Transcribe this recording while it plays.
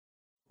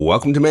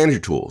Welcome to Manager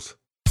Tools.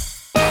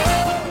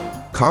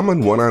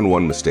 Common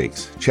one-on-one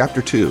mistakes,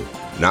 Chapter 2,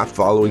 Not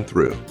Following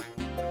Through.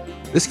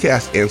 This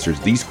cast answers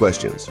these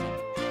questions.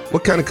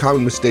 What kind of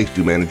common mistakes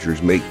do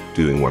managers make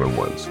doing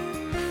one-on-ones?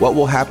 What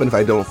will happen if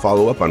I don't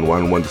follow up on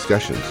one-on-one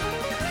discussions?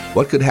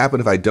 What could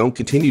happen if I don't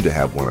continue to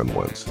have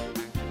one-on-ones?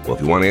 Well,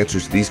 if you want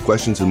answers to these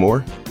questions and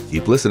more,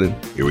 keep listening.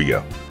 Here we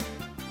go.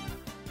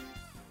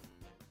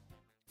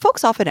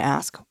 Folks often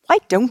ask, why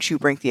don't you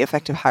bring the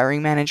Effective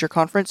Hiring Manager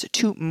Conference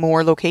to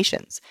more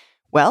locations?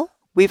 Well,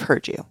 we've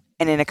heard you.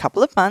 And in a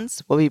couple of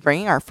months, we'll be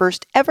bringing our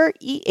first ever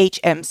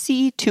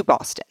EHMC to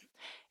Boston.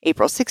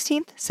 April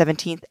 16th,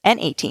 17th, and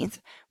 18th,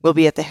 we'll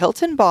be at the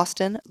Hilton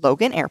Boston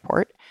Logan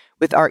Airport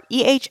with our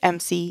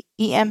EHMC,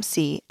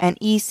 EMC, and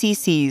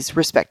ECCs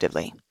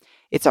respectively.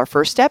 It's our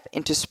first step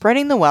into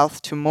spreading the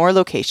wealth to more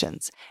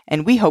locations,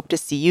 and we hope to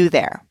see you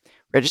there.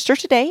 Register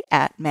today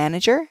at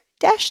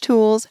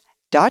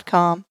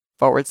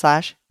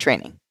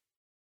manager-tools.com/training.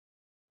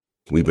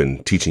 We've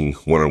been teaching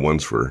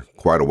one-on-ones for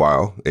quite a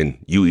while, and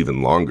you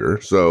even longer.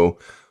 So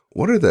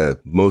what are the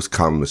most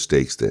common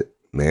mistakes that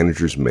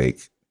managers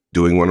make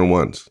doing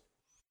one-on-ones?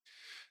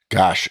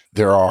 Gosh,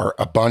 there are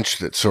a bunch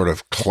that sort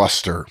of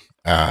cluster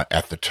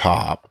at the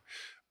top.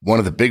 One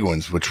of the big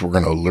ones, which we're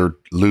going to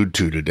allude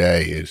to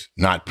today, is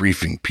not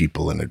briefing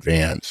people in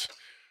advance.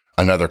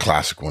 Another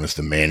classic one is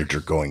the manager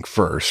going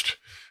first.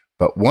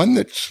 But one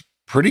that's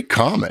pretty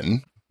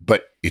common,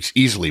 but it's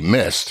easily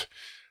missed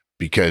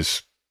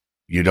because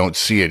you don't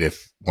see it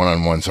if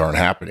one-on-ones aren't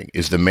happening,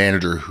 is the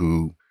manager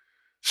who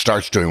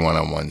starts doing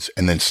one-on-ones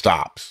and then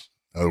stops.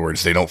 In other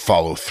words, they don't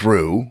follow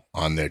through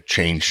on the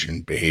change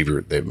in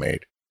behavior they've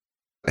made.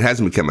 It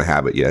hasn't become a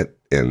habit yet,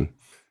 and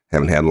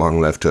haven't had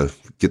long left to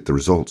get the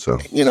results. So,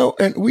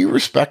 and we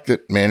respect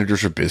that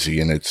managers are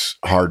busy and it's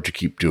hard to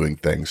keep doing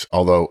things.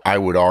 Although I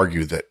would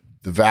argue that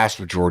the vast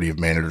majority of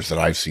managers that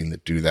I've seen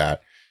that do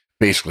that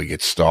basically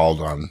get stalled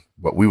on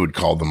what we would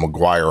call the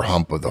McGuire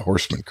hump of the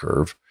horseman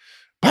curve.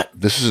 But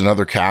this is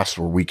another cast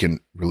where we can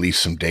release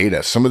some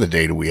data. Some of the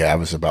data we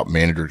have is about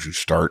managers who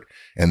start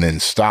and then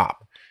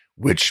stop,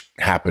 which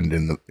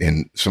happened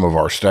in some of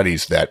our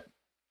studies that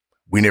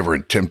we never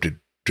attempted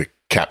to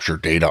capture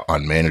data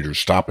on managers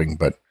stopping,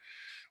 but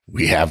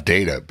we have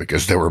data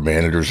because there were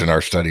managers in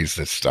our studies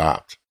that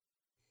stopped.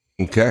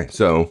 Okay,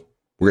 so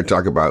we're going to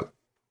talk about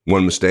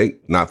one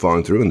mistake, not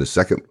following through, and the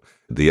second,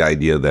 the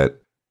idea that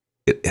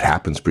it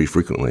happens pretty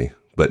frequently,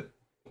 but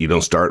you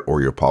don't start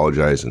or you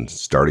apologize and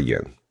start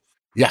again.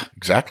 Yeah,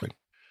 exactly.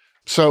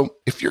 So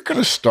if you're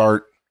going to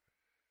start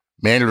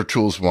Manager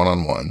Tools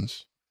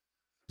one-on-ones,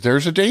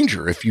 there's a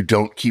danger if you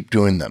don't keep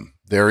doing them.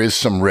 There is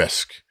some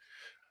risk.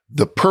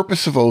 The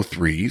purpose of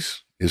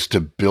O3s is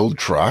to build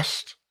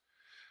trust.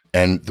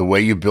 And the way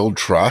you build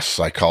trust,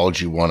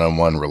 psychology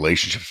 101,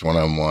 relationships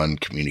 101,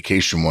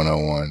 communication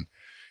 101,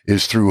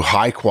 is through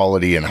high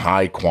quality and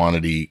high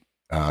quantity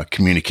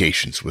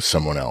communications with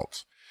someone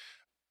else.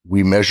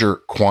 We measure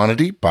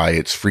quantity by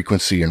its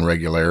frequency and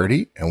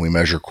regularity, and we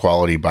measure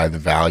quality by the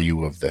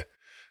value of the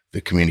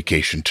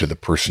communication to the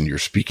person you're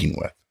speaking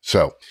with.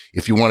 So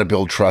if you want to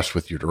build trust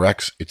with your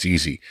directs, it's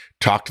easy.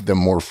 Talk to them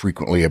more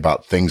frequently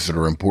about things that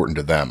are important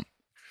to them.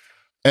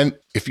 And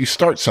if you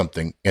start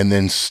something and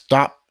then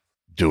stop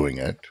doing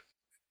it,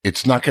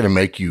 it's not going to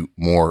make you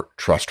more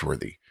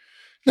trustworthy.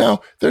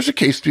 Now, there's a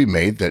case to be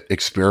made that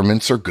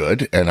experiments are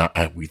good, and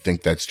we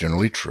think that's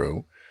generally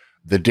true.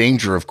 The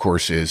danger, of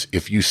course, is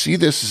if you see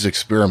this as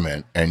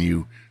experiment and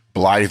you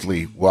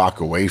blithely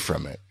walk away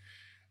from it,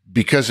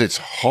 because it's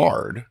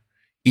hard,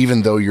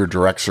 even though your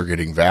directs are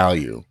getting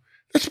value,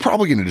 it's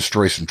probably going to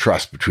destroy some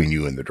trust between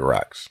you and the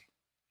directs.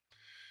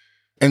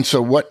 And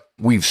so what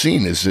we've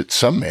seen is that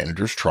some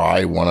managers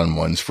try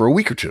one-on-ones for a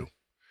week or two.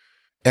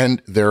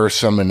 And there are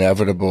some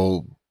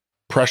inevitable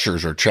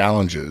pressures or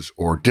challenges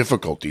or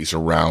difficulties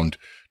around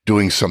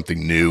doing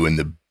something new in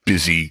the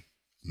busy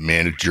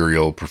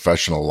managerial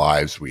professional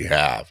lives we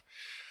have.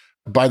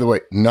 By the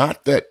way,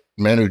 not that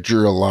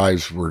managerial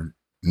lives were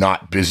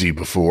not busy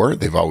before.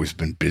 They've always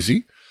been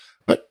busy,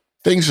 but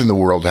things in the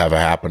world have a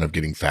habit of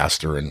getting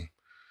faster and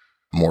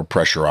more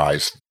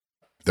pressurized.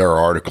 There are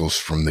articles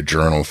from the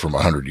journal from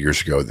 100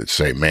 years ago that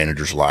say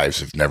managers'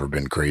 lives have never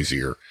been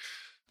crazier.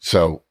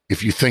 So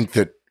if you think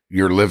that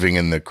you're living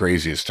in the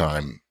craziest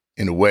time,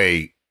 in a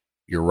way,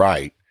 you're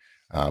right.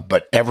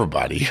 But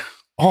everybody,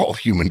 all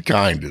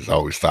humankind has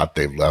always thought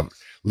they've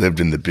lived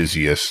in the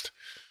busiest,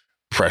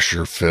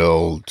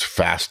 pressure-filled,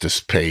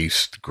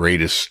 fastest-paced,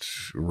 greatest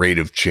rate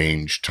of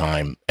change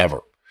time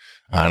ever.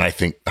 And I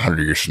think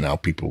 100 years from now,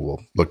 people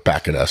will look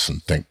back at us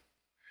and think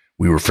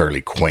we were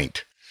fairly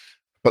quaint.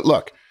 But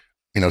look,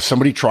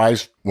 somebody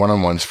tries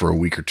one-on-ones for a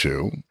week or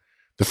two.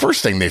 The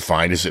first thing they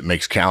find is it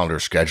makes calendar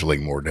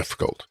scheduling more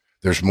difficult.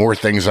 There's more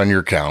things on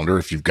your calendar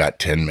if you've got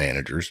 10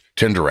 managers,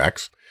 10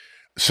 directs.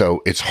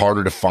 So it's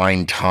harder to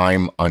find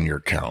time on your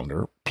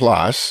calendar.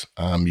 Plus,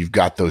 you've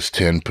got those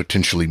 10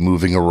 potentially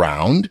moving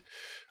around.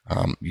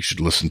 You should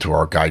listen to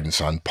our guidance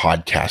on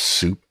Podcast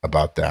Soup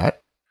about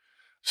that.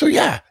 So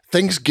yeah,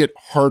 things get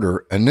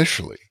harder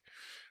initially.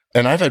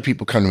 And I've had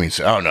people come to me and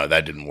say, oh, no,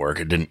 that didn't work.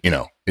 It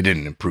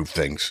didn't improve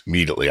things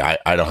immediately. I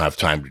don't have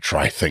time to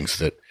try things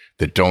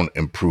that don't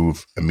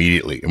improve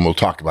immediately. And we'll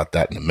talk about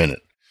that in a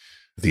minute.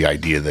 The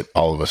idea that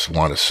all of us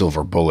want a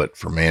silver bullet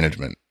for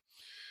management.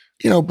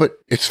 But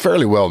it's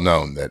fairly well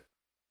known that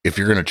if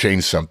you're going to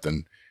change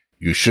something,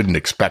 you shouldn't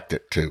expect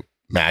it to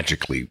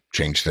magically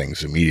change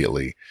things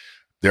immediately.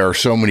 There are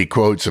so many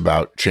quotes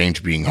about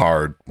change being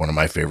hard. One of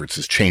my favorites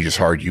is change is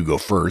hard, you go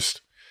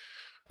first.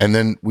 And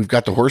then we've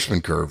got the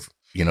horseman curve.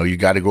 You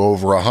got to go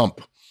over a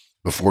hump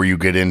before you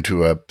get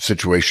into a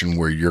situation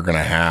where you're going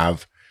to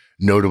have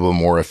notable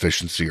more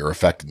efficiency or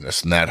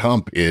effectiveness. And that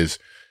hump is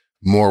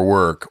more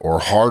work or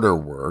harder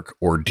work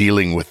or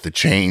dealing with the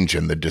change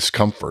and the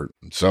discomfort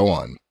and so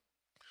on.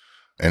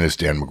 And as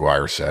Dan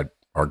McGuire said,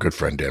 our good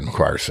friend Dan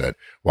McGuire said,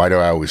 why do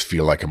I always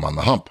feel like I'm on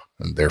the hump?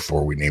 And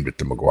therefore we named it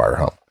the McGuire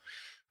hump.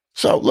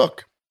 So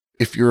look,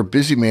 if you're a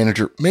busy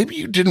manager, maybe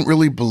you didn't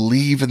really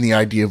believe in the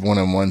idea of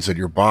one-on-ones that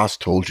your boss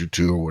told you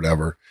to or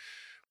whatever.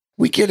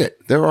 We get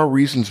it. There are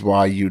reasons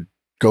why you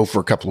go for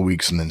a couple of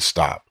weeks and then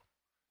stop.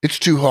 It's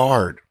too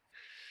hard.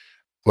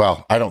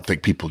 Well, I don't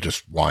think people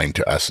just whine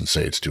to us and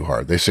say it's too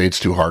hard. They say it's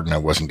too hard and I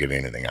wasn't getting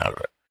anything out of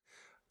it.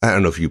 I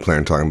don't know if you plan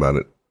on talking about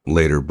it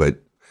later,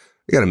 but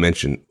I got to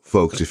mention,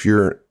 folks, if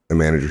you're a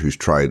manager who's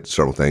tried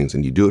several things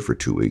and you do it for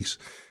 2 weeks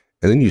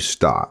and then you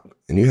stop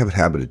and you have a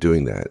habit of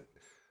doing that,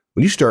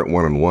 when you start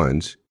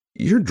one-on-ones,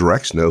 your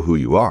directs know who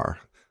you are.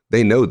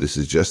 They know this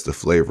is just the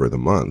flavor of the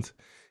month.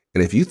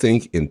 And if you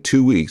think in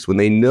 2 weeks, when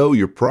they know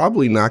you're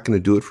probably not going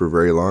to do it for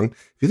very long,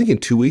 if you think in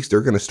 2 weeks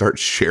they're going to start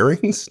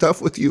sharing stuff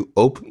with you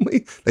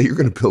openly, that you're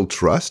going to build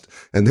trust,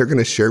 and they're going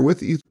to share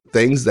with you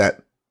things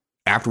that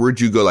afterwards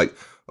you go like,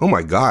 oh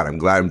my God, I'm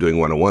glad I'm doing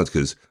one-on-ones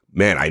because,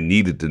 man, I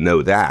needed to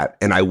know that.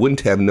 And I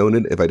wouldn't have known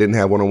it if I didn't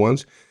have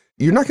one-on-ones.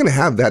 You're not going to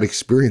have that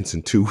experience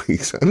in 2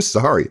 weeks. I'm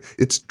sorry.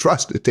 It's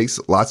trust. It takes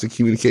lots of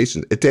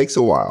communication. It takes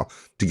a while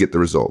to get the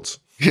results.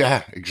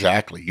 Yeah,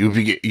 exactly.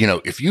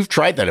 If you've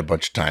tried that a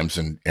bunch of times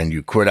and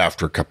you quit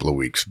after a couple of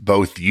weeks,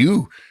 both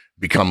you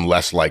become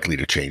less likely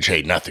to change.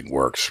 Hey, nothing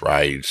works,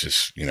 right? It's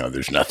just,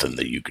 there's nothing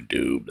that you could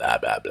do, blah,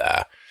 blah,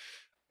 blah.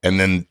 And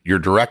then your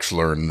directs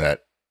learn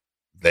that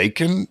they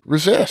can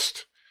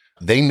resist.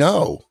 They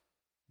know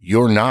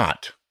you're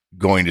not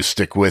going to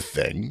stick with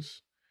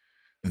things.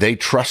 They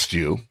trust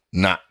you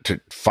not to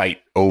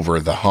fight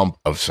over the hump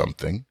of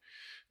something,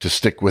 to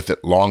stick with it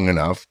long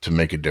enough to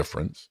make a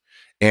difference.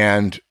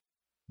 And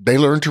they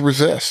learn to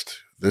resist.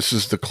 This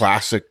is the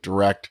classic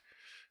direct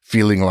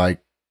feeling like,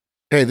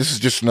 hey, this is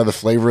just another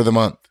flavor of the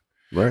month.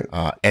 Right.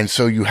 And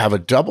so you have a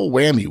double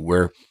whammy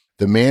where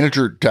the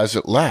manager does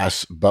it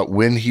less, but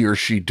when he or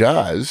she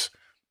does,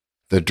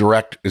 the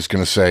direct is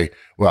going to say,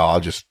 well, I'll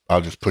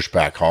just push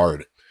back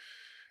hard.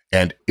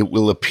 And it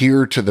will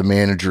appear to the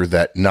manager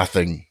that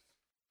nothing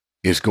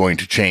is going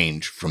to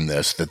change from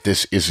this, that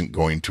this isn't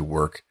going to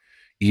work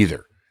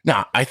either.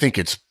 Now, I think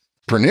it's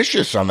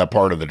pernicious on the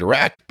part of the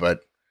direct,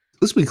 but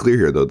let's be clear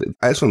here, though.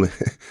 I just want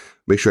to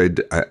make sure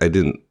I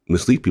didn't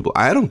mislead people.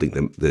 I don't think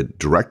the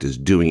direct is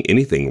doing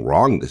anything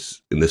wrong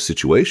in this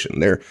situation.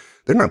 They're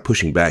not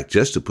pushing back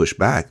just to push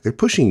back. They're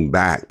pushing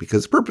back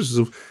because the purpose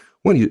of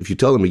one, if you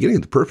tell them at the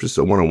beginning, the purpose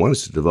of one-on-one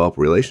is to develop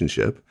a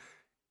relationship,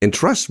 and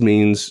trust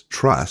means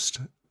trust.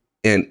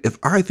 And if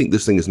I think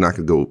this thing is not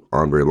going to go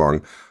on very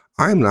long,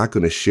 I'm not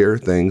going to share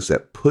things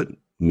that put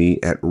me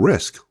at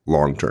risk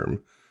long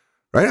term.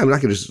 Right? I'm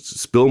not going to just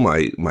spill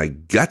my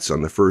guts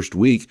on the first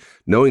week,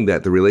 knowing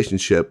that the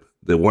relationship,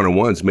 the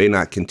one-on-ones may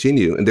not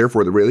continue, and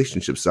therefore the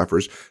relationship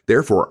suffers.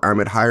 Therefore, I'm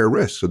at higher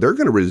risk. So they're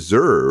going to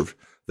reserve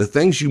the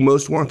things you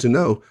most want to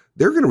know.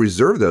 They're going to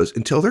reserve those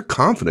until they're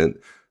confident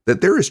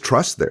that there is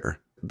trust there,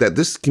 that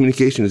this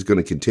communication is going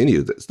to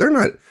continue. They're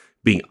not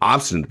being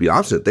obstinate to be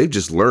obstinate. They've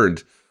just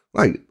learned,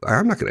 like,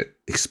 I'm not going to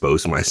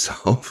expose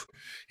myself.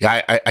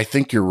 Yeah, I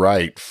think you're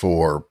right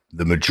for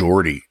the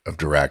majority of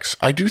directs.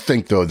 I do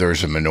think, though,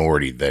 there's a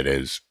minority that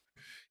it's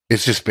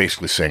just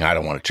basically saying, I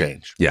don't want to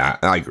change. Yeah,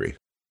 I agree.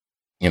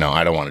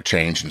 I don't want to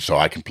change, and so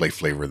I can play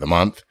flavor of the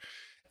month.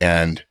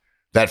 And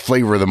that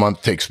flavor of the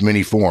month takes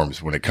many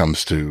forms when it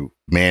comes to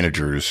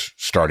managers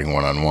starting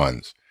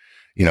one-on-ones.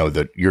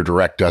 That your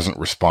direct doesn't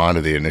respond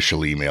to the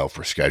initial email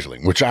for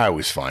scheduling, which I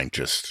always find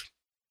just,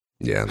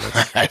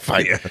 I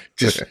find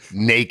just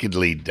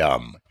nakedly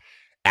dumb.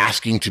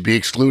 Asking to be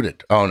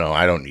excluded. Oh, no,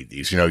 I don't need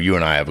these. You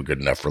and I have a good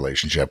enough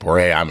relationship. Or,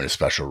 hey, I'm in a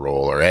special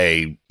role. Or,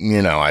 hey,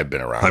 I've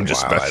been around. I'm just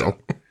special.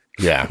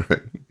 Yeah.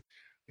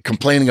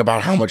 Complaining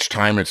about how much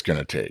time it's going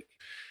to take,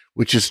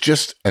 which is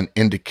just an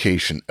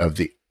indication of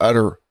the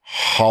utter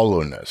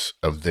hollowness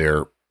of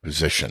their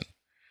position.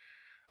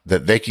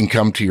 That they can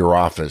come to your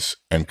office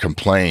and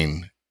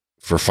complain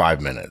for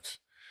 5 minutes,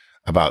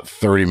 about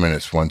 30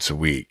 minutes once a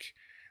week.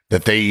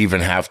 That they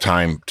even have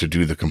time to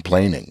do the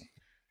complaining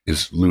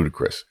is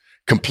ludicrous.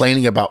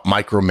 Complaining about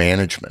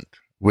micromanagement,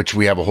 which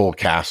we have a whole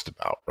cast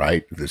about,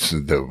 right? This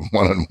is the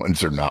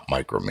one-on-ones are not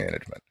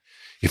micromanagement.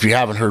 If you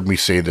haven't heard me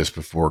say this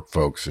before,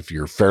 folks, if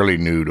you're fairly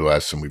new to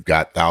us and we've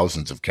got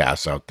thousands of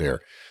casts out there,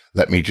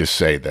 let me just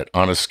say that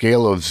on a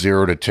scale of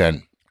 0 to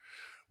 10,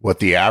 what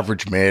the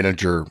average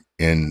manager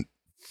in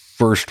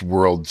first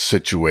world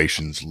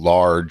situations,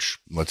 large,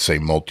 let's say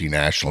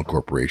multinational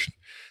corporation,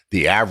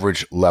 the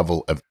average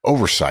level of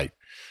oversight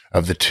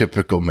of the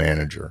typical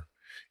manager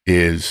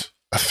is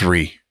a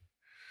 3.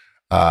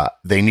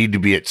 They need to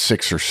be at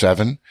 6 or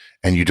 7,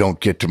 and you don't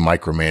get to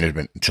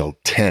micromanagement until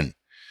 10.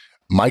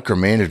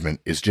 Micromanagement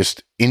is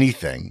just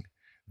anything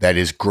that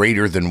is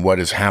greater than what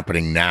is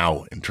happening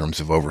now in terms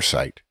of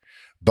oversight.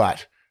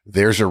 But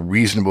there's a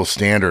reasonable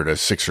standard of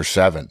 6 or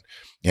 7.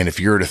 And if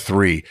you're at a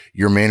 3,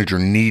 your manager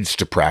needs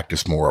to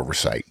practice more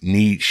oversight.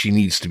 She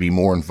needs to be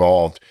more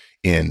involved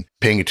in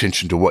paying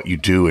attention to what you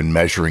do and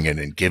measuring it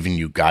and giving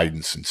you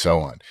guidance and so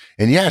on.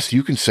 And yes,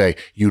 you can say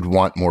you'd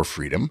want more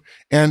freedom,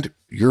 and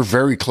you're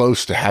very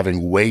close to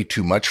having way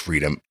too much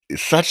freedom,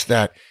 such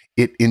that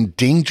it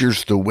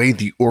endangers the way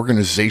the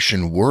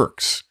organization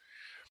works.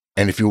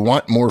 And if you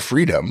want more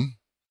freedom,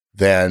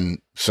 then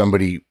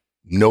somebody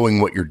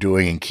knowing what you're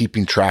doing and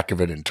keeping track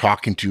of it and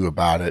talking to you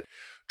about it,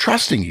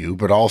 trusting you,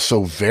 but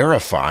also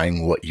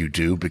verifying what you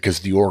do, because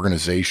the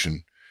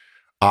organization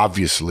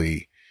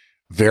obviously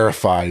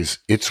verifies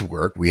its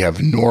work. We have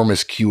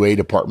enormous QA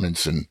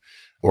departments and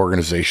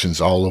organizations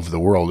all over the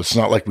world. It's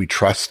not like we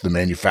trust the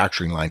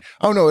manufacturing line.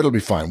 Oh, no, it'll be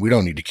fine. We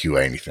don't need to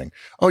QA anything.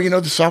 Oh,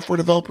 the software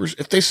developers,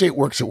 if they say it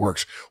works, it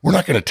works. We're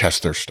not going to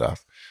test their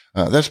stuff.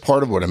 That's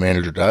part of what a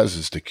manager does,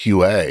 is to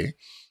QA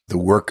the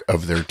work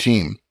of their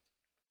team.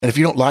 And if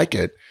you don't like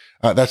it,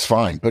 that's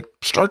fine. But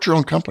start your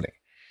own company,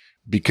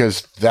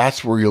 because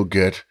that's where you'll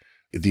get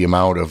the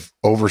amount of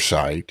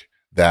oversight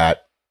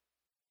that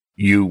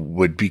you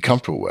would be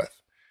comfortable with.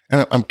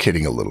 And I'm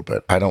kidding a little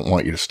bit. I don't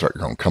want you to start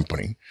your own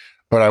company,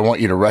 but I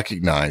want you to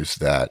recognize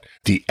that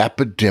the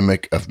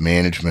epidemic of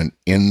management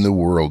in the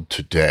world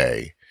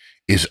today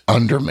is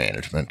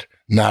undermanagement,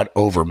 not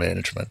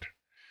overmanagement.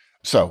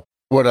 So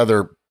what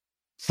other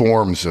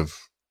forms of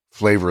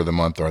flavor of the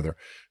month are there?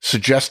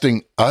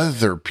 Suggesting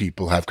other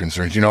people have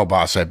concerns.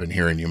 Boss, I've been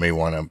hearing you may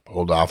want to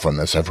hold off on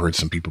this. I've heard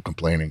some people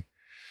complaining.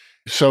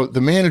 So the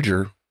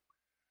manager,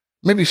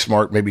 maybe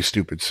smart, maybe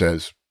stupid,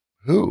 says,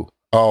 who?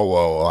 Oh,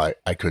 well,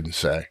 I couldn't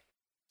say.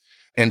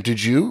 And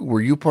were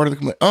you part of the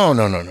complaint? Oh,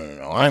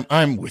 no.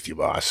 I'm with you,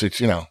 boss.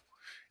 It's,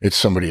 it's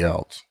somebody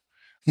else.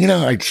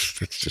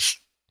 It's just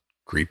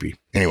creepy.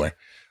 Anyway,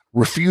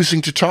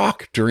 refusing to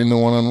talk during the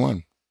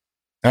one-on-one.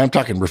 I'm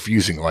talking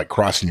refusing, like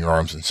crossing your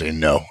arms and saying,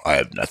 no, I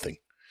have nothing.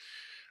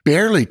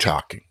 Barely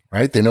talking,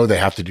 right? They know they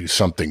have to do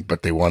something,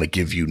 but they want to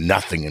give you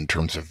nothing in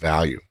terms of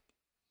value.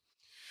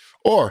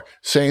 Or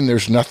saying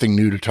there's nothing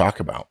new to talk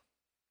about.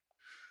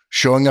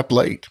 Showing up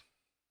late.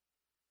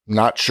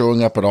 Not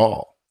showing up at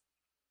all.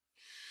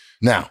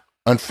 Now,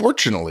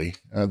 unfortunately,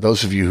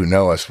 those of you who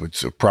know us would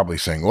probably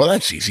saying, well,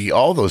 that's easy.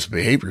 All those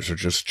behaviors are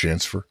just a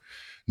chance for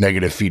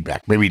negative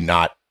feedback. Maybe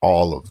not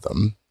all of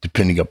them,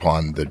 depending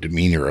upon the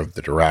demeanor of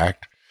the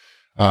direct.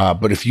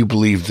 But if you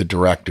believe the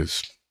direct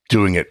is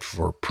doing it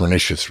for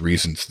pernicious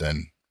reasons,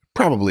 then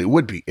probably it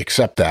would be,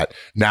 except that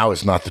now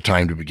is not the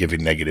time to be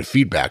giving negative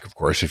feedback, of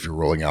course, if you're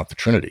rolling out the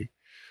Trinity.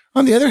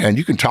 On the other hand,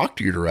 you can talk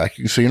to your direct.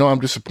 You can say, I'm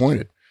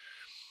disappointed.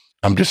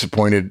 I'm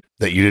disappointed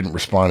that you didn't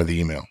respond to the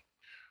email.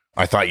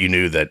 I thought you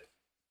knew that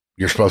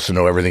you're supposed to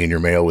know everything in your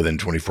mail within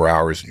 24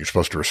 hours and you're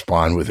supposed to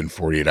respond within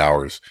 48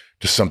 hours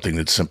to something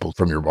that's simple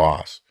from your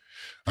boss.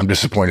 I'm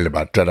disappointed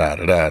about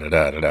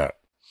da-da-da-da-da-da-da.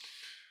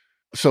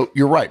 So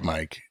you're right,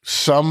 Mike.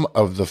 Some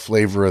of the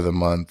flavor of the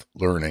month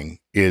learning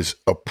is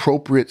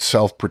appropriate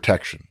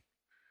self-protection,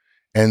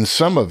 and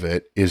some of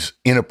it is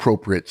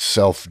inappropriate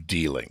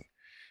self-dealing.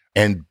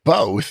 And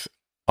both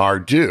are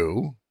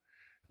due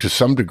to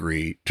some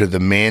degree to the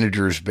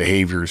manager's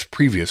behaviors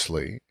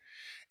previously.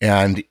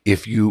 And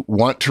if you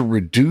want to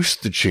reduce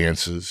the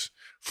chances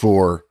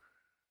for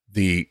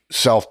the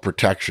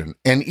self-protection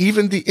and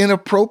even the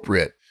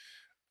inappropriate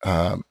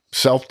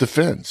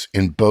self-defense,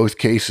 in both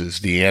cases,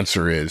 the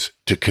answer is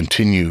to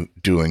continue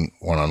doing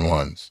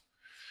one-on-ones.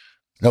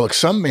 Now, look,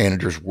 some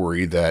managers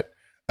worry that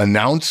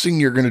announcing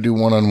you're going to do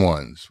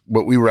one-on-ones,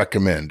 what we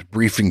recommend,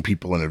 briefing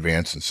people in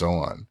advance and so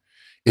on,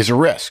 is a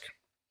risk.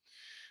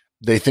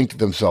 They think to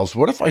themselves,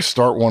 what if I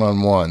start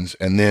one-on-ones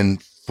and then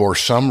for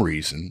some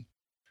reason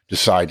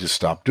decide to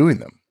stop doing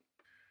them?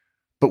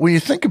 But when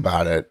you think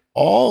about it,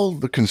 all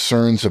the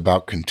concerns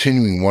about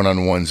continuing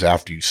one-on-ones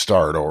after you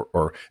start,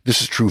 or this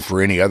is true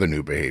for any other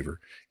new behavior,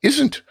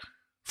 isn't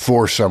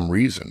for some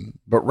reason,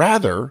 but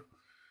rather,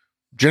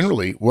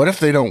 generally, what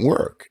if they don't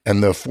work?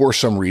 And the for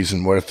some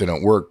reason, what if they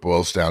don't work,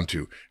 boils down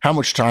to how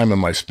much time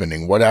am I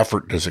spending? What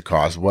effort does it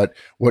cost?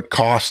 What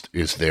cost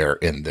is there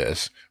in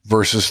this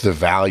versus the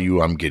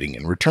value I'm getting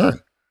in return?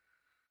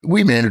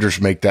 We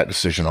managers make that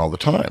decision all the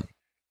time.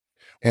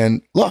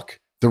 And look,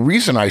 the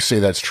reason I say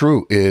that's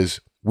true is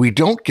we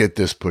don't get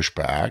this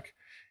pushback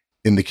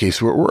in the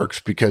case where it works,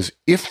 because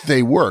if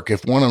they work,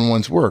 if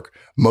one-on-ones work,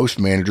 most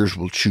managers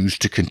will choose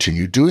to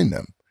continue doing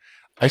them.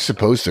 I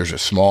suppose there's a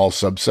small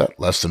subset,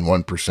 less than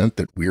 1%,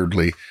 that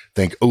weirdly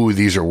think, oh,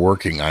 these are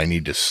working, I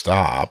need to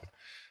stop.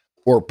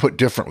 Or put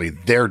differently,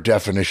 their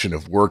definition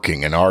of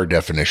working and our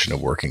definition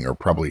of working are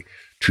probably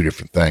two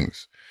different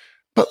things.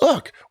 But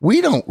look, we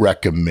don't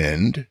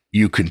recommend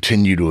you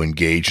continue to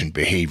engage in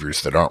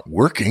behaviors that aren't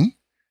working,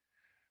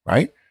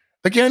 right?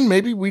 Again,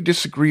 maybe we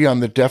disagree on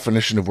the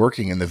definition of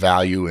working and the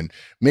value, and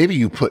maybe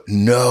you put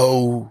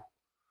no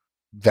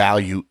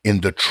value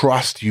in the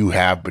trust you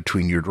have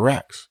between your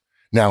directs.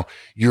 Now,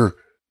 you're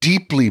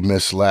deeply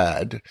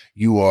misled.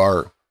 You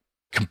are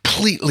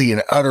completely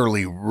and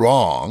utterly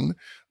wrong,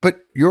 but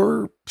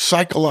your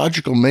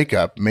psychological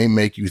makeup may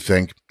make you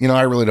think,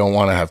 I really don't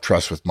want to have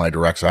trust with my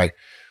directs.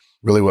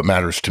 Really what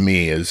matters to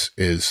me is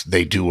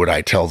they do what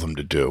I tell them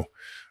to do.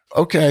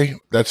 Okay,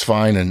 that's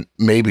fine. And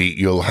maybe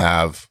you'll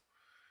have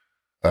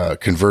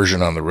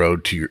conversion on the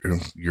road to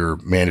your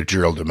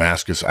managerial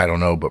Damascus. I don't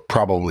know, but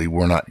probably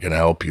we're not going to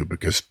help you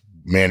because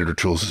Manager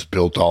Tools is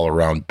built all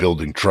around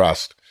building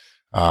trust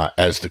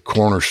as the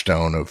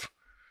cornerstone of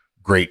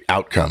great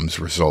outcomes,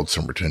 results,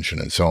 and retention,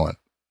 and so on.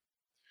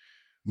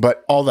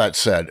 But all that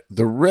said,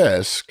 the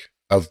risk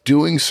of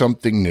doing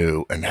something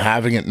new and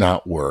having it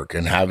not work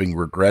and having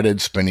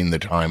regretted spending the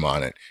time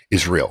on it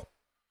is real.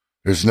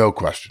 There's no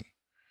question.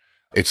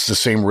 It's the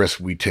same risk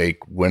we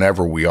take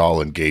whenever we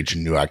all engage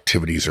in new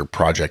activities or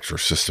projects or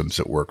systems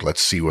at work.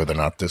 Let's see whether or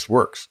not this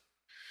works.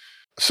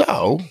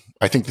 So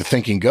I think the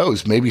thinking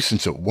goes, maybe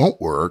since it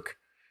won't work,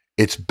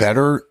 it's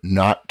better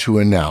not to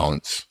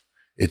announce.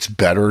 It's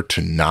better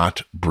to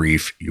not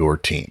brief your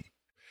team.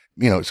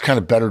 It's kind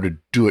of better to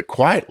do it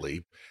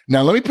quietly.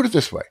 Now, let me put it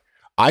this way.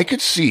 I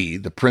could see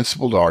the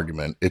principled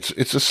argument. It's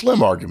a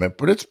slim argument,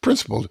 but it's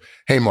principled.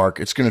 Hey, Mark,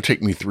 it's going to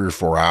take me 3 or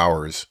 4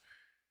 hours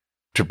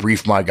to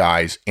brief my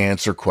guys,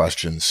 answer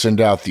questions,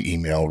 send out the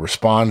email,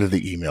 respond to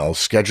the email,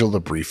 schedule the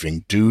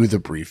briefing, do the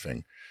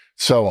briefing,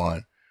 so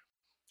on.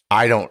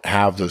 I don't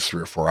have those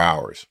 3 or 4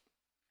 hours.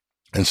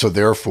 And so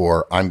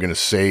therefore, I'm going to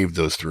save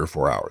those 3 or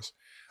 4 hours.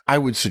 I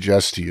would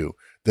suggest to you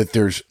that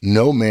there's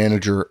no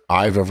manager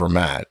I've ever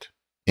met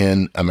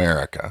in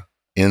America,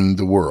 in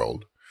the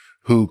world,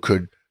 who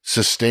could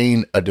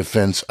sustain a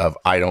defense of,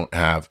 I don't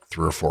have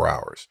 3 or 4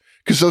 hours.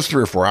 Because those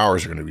 3 or 4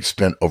 hours are going to be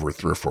spent over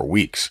 3 or 4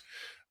 weeks.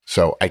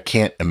 So I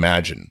can't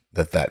imagine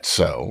that that's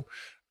so.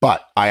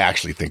 But I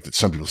actually think that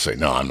some people say,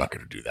 no, I'm not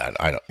going to do that.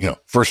 I don't,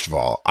 first of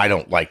all, I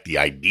don't like the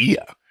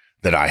idea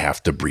that I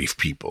have to brief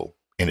people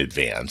in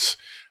advance.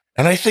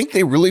 And I think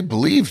they really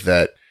believe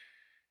that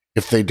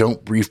if they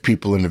don't brief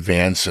people in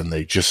advance and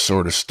they just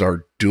sort of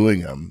start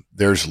doing them,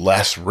 there's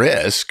less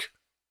risk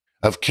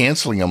of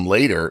canceling them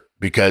later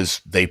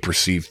because they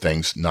perceive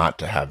things not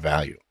to have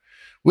value,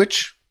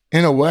 which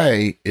in a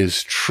way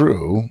is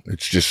true.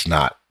 It's just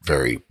not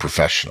very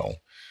professional.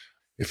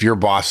 If your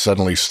boss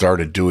suddenly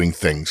started doing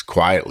things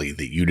quietly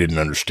that you didn't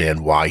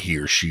understand why he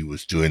or she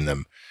was doing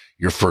them,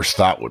 your first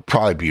thought would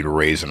probably be to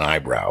raise an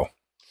eyebrow.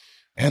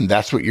 And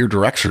that's what your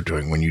directs are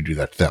doing when you do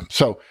that to them.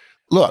 So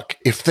look,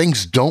 if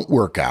things don't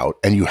work out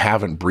and you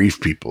haven't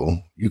briefed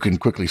people, you can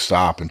quickly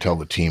stop and tell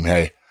the team,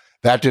 hey,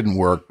 that didn't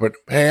work, but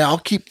hey, I'll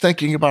keep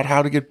thinking about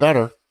how to get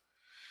better.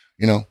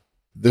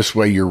 This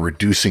way you're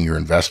reducing your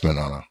investment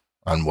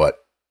on what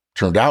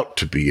turned out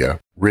to be a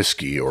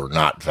risky or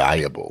not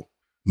valuable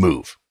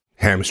move.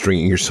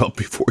 Hamstringing yourself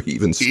before you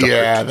even start.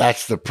 Yeah,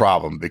 that's the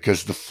problem,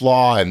 because the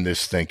flaw in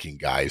this thinking,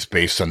 guys,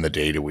 based on the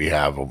data we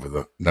have over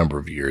the number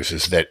of years,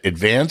 is that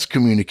advanced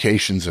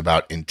communications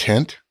about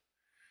intent,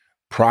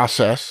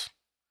 process,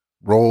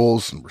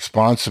 roles, and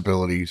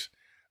responsibilities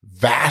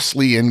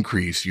vastly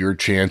increase your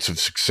chance of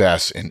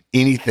success in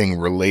anything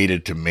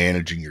related to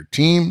managing your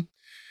team.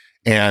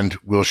 And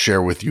we'll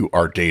share with you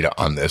our data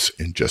on this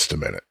in just a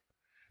minute.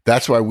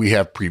 That's why we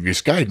have previous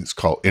guidance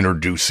called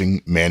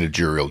Introducing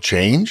Managerial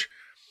Change,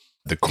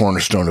 the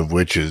cornerstone of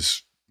which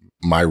is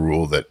my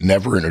rule that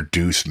never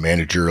introduce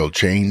managerial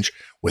change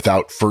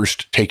without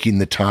first taking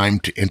the time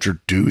to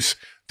introduce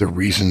the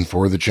reason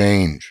for the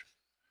change.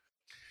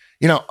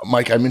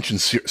 Mike, I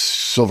mentioned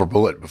silver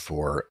bullet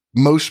before.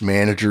 Most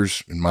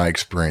managers, in my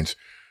experience,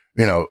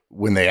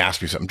 when they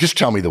ask me something, just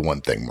tell me the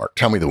one thing, Mark.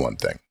 Tell me the one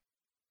thing.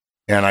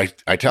 And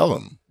I tell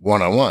them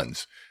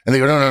one-on-ones. And they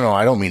go, no,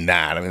 I don't mean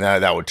that. I mean,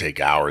 that would take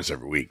hours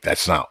every week.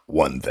 That's not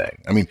one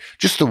thing. I mean,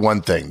 just the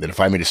one thing that if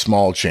I made a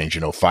small change,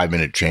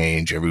 5-minute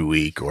change every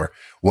week, or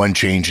one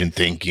change in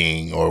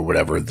thinking or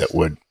whatever, that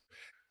would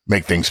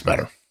make things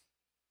better.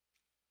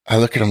 I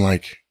look at them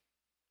like,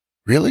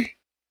 really?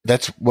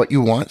 That's what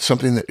you want?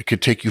 Something that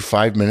could take you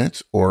 5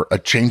 minutes, or a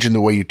change in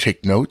the way you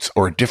take notes,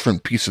 or a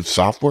different piece of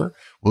software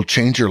will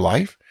change your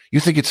life? You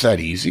think it's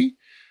that easy?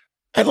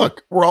 And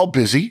look, we're all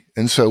busy.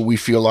 And so we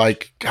feel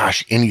like,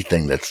 gosh,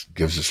 anything that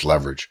gives us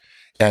leverage.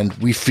 And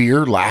we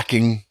fear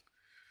lacking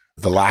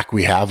the lack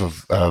we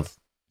have of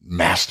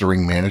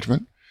mastering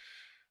management.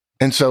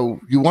 And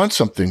so you want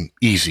something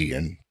easy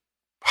and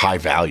high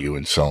value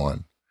and so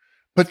on.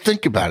 But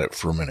think about it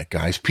for a minute,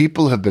 guys.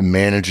 People have been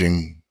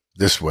managing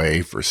this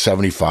way for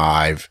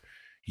 75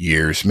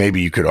 years.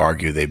 Maybe you could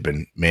argue they've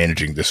been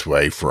managing this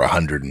way for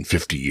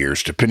 150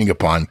 years, depending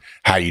upon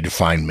how you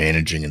define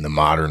managing in the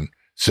modern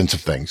sense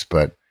of things.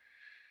 But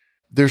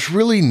there's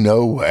really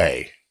no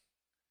way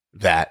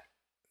that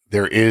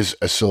there is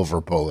a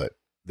silver bullet.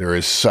 There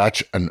is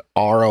such an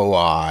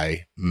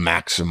ROI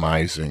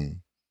maximizing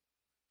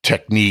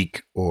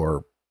technique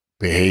or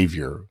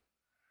behavior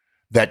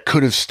that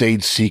could have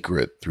stayed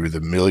secret through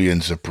the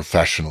millions of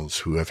professionals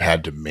who have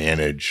had to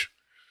manage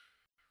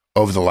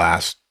over the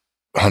last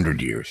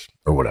 100 years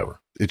or whatever.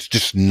 It's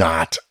just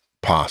not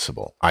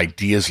possible.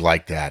 Ideas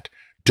like that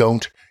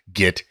don't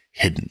get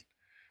hidden.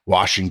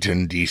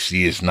 Washington,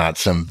 D.C. is not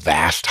some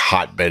vast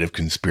hotbed of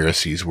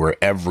conspiracies where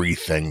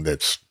everything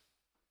that's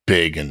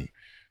big and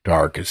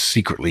dark is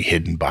secretly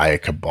hidden by a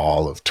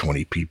cabal of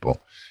 20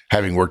 people.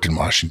 Having worked in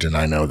Washington,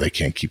 I know they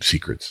can't keep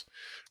secrets.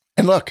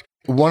 And look,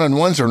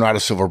 one-on-ones are not a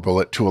silver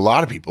bullet to a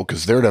lot of people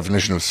because their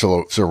definition of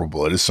silver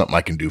bullet is something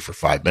I can do for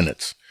 5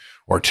 minutes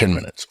or 10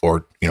 minutes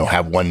or,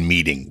 have one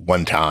meeting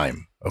one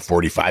time of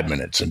 45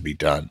 minutes and be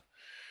done.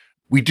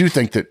 We do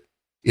think that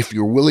if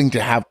you're willing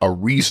to have a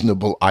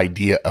reasonable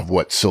idea of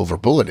what silver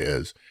bullet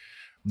is,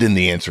 then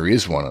the answer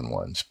is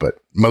one-on-ones. But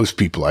most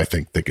people, I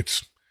think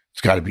it's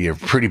got to be a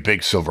pretty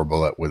big silver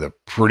bullet with a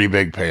pretty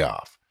big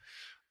payoff.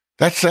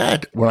 That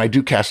said, when I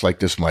do casts like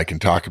this, Mike,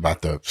 and talk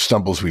about the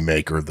stumbles we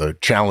make or the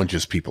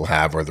challenges people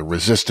have or the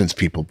resistance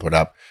people put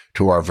up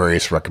to our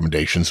various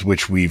recommendations,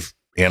 which we've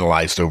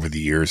analyzed over the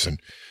years and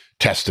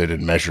tested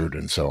and measured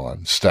and so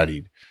on,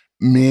 studied,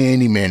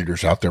 many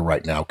managers out there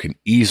right now can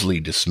easily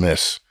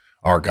dismiss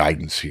our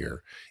guidance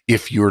here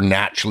if you're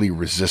naturally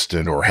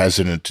resistant or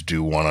hesitant to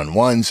do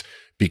one-on-ones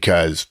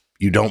because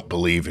you don't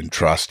believe in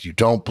trust, you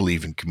don't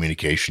believe in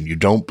communication, you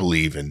don't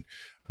believe in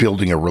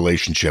building a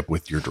relationship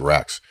with your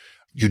directs.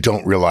 You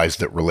don't realize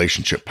that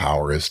relationship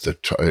power is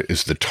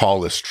the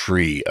tallest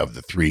tree of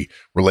the three: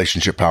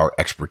 relationship power,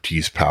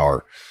 expertise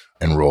power,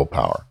 and role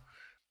power.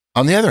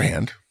 On the other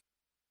hand,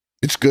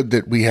 it's good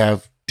that we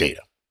have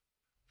data.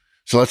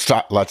 So let's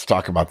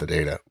talk about the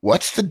data.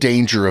 What's the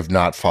danger of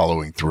not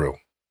following through,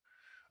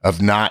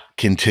 of not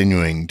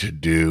continuing to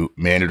do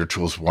Manager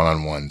Tools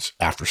one-on-ones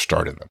after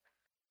starting them?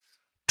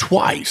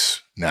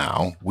 Twice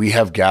now, we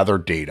have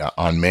gathered data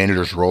on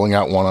managers rolling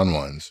out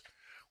one-on-ones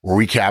where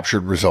we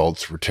captured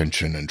results,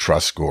 retention, and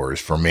trust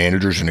scores for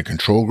managers in a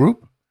control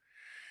group,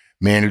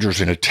 managers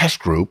in a test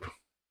group,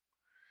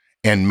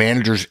 and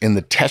managers in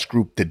the test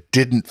group that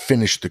didn't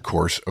finish the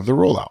course of the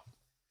rollout.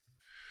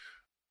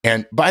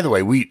 And by the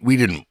way, we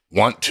didn't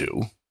want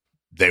to.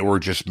 They were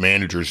just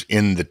managers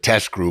in the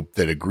test group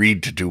that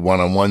agreed to do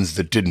one-on-ones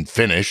that didn't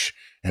finish,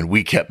 and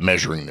we kept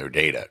measuring their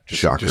data,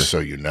 just so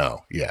you know.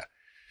 Yeah.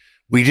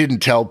 We didn't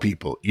tell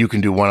people you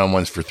can do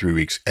one-on-ones for 3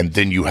 weeks and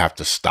then you have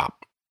to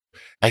stop.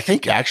 I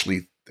think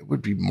actually it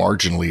would be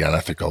marginally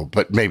unethical,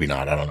 but maybe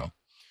not. I don't know.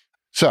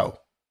 So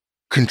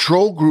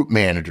control group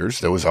managers,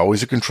 there was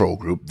always a control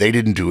group. They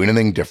didn't do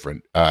anything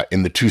different.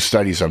 In the two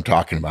studies I'm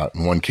talking about,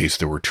 in one case,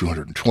 there were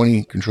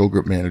 220 control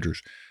group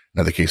managers.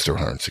 Another case, there were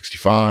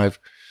 165.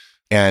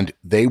 And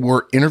they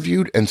were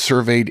interviewed and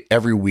surveyed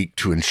every week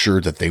to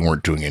ensure that they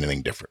weren't doing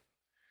anything different.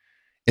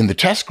 In the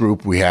test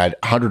group, we had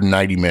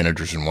 190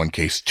 managers in one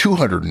case,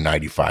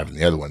 295 in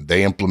the other one.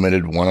 They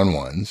implemented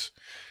one-on-ones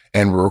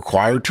and were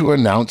required to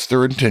announce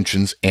their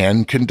intentions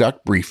and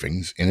conduct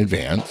briefings in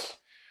advance.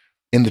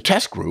 In the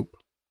test group,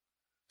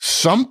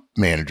 some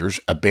managers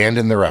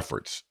abandoned their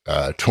efforts,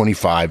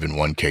 25 in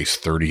one case,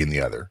 30 in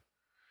the other.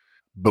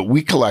 But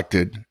we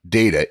collected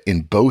data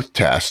in both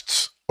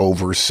tests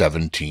over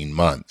 17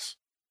 months.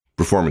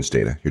 Performance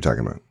data you're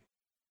talking about.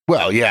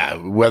 Well, yeah,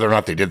 whether or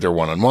not they did their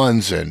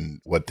one-on-ones and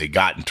what they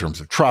got in terms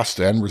of trust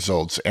and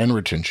results and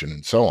retention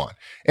and so on.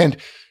 And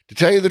to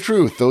tell you the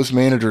truth, those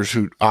managers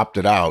who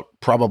opted out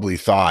probably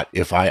thought,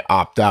 if I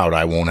opt out,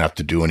 I won't have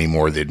to do any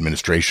more of the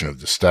administration of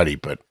the study.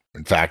 But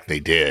in fact, they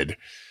did.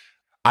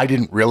 I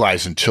didn't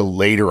realize until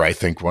later, I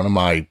think one of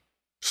my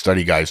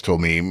study guys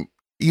told me,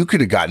 you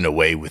could have gotten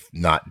away with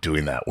not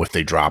doing that. If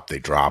they drop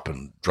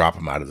them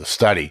out of the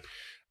study.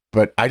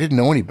 But I didn't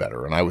know any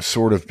better. And I was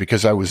sort of,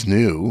 because I was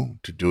new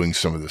to doing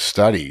some of the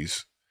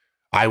studies,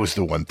 I was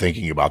the one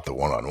thinking about the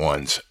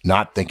one-on-ones,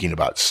 not thinking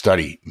about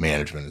study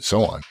management and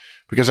so on.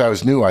 Because I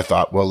was new, I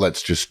thought, well,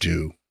 let's just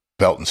do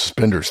belt and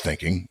suspenders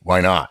thinking. Why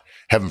not?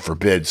 Heaven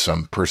forbid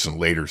some person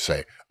later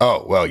say,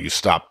 oh, well, you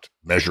stopped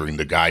measuring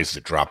the guys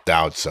that dropped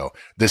out, so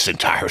this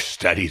entire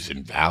study's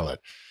invalid.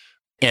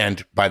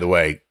 And by the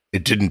way,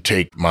 it didn't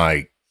take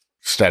my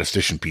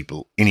statistician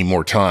people any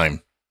more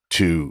time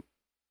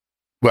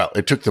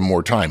it took them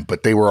more time,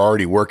 but they were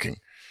already working,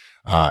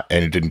 and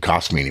it didn't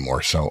cost me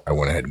anymore, so I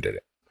went ahead and did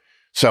it.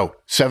 So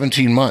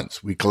 17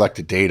 months, we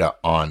collected data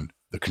on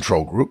the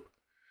control group,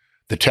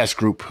 the test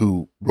group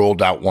who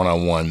rolled out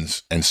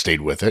one-on-ones and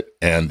stayed with it,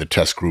 and the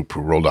test group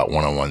who rolled out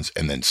one-on-ones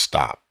and then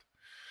stopped.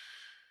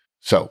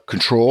 So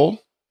control,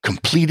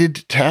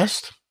 completed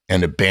test,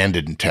 and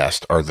abandoned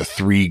test are the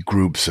three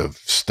groups of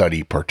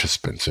study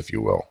participants, if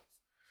you will.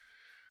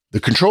 The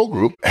control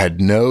group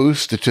had no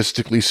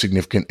statistically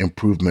significant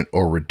improvement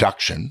or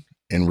reduction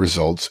in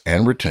results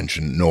and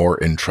retention, nor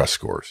in trust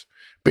scores.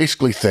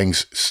 Basically,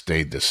 things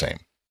stayed the same.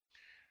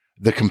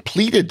 The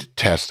completed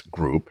test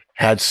group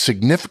had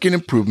significant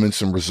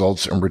improvements in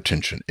results and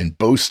retention in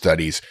both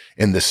studies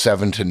in the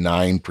 7 to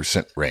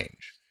 9% range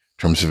in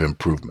terms of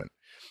improvement.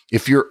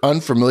 If you're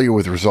unfamiliar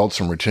with results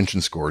and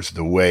retention scores,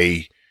 the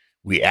way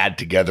we add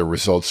together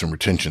results and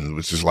retention,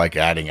 which is like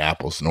adding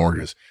apples and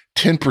oranges,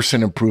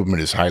 10%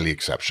 improvement is highly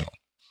exceptional.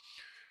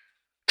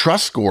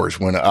 Trust scores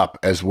went up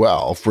as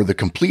well for the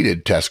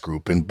completed test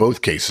group in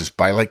both cases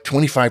by like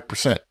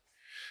 25%.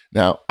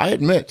 Now, I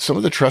admit some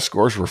of the trust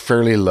scores were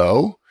fairly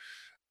low.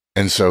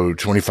 And so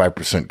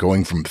 25%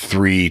 going from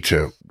 3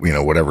 to,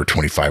 whatever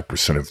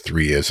 25% of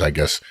 3 is, I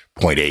guess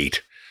 0.8,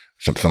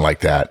 something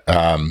like that.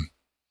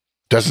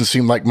 Doesn't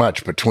seem like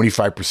much, but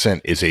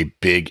 25% is a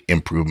big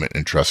improvement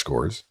in trust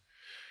scores.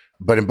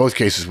 But in both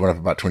cases, went up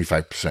about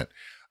 25%.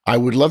 I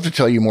would love to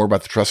tell you more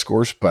about the trust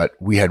scores, but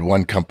we had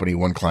one company,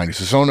 one client who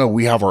says, oh no,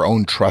 we have our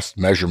own trust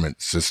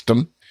measurement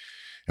system,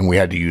 and we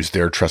had to use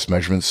their trust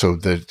measurements. So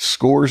the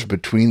scores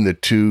between the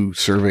two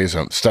studies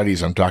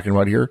I'm talking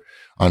about here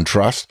on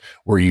trust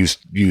were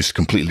used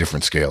completely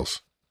different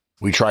scales.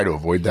 We try to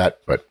avoid that,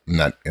 but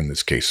not in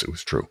this case, it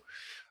was true.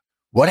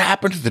 What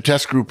happened to the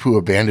test group who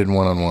abandoned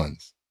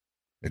one-on-ones?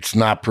 It's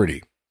not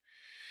pretty.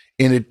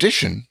 In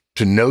addition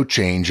to no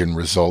change in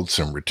results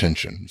and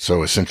retention,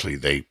 so essentially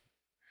they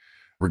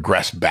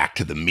regress back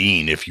to the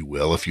mean, if you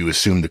will, if you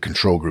assume the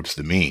control group's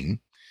the mean,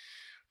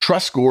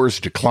 trust scores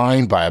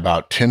declined by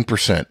about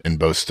 10% in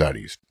both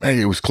studies.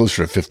 It was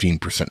closer to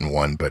 15% in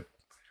one, but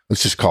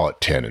let's just call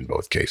it 10 in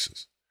both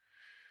cases.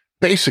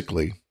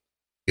 Basically,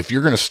 if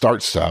you're going to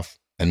start stuff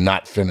and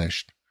not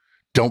finished,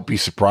 don't be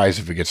surprised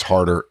if it gets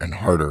harder and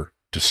harder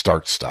to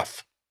start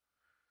stuff,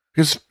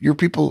 because your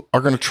people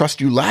are going to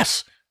trust you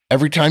less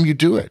every time you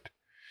do it.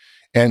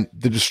 And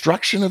the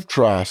destruction of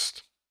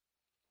trust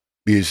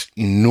is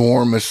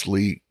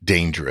enormously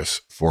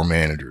dangerous for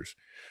managers.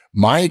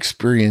 My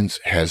experience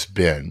has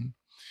been,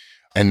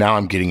 and now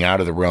I'm getting out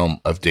of the realm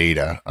of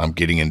data, I'm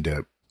getting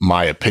into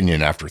my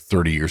opinion after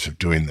 30 years of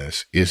doing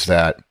this, is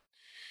that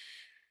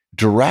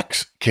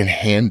directs can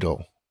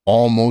handle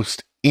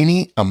almost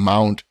any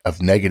amount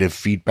of negative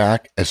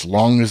feedback as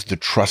long as the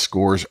trust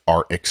scores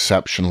are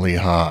exceptionally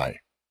high.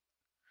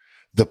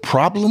 The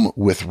problem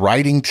with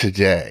writing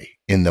today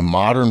in the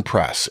modern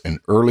press in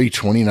early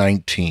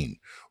 2019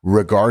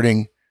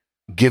 regarding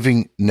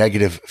giving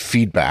negative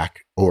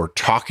feedback or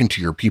talking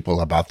to your people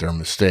about their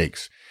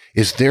mistakes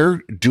is they're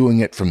doing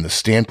it from the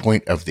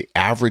standpoint of the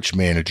average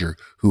manager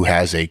who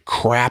has a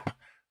crap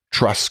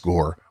trust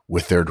score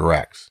with their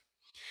directs.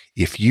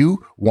 If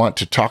you want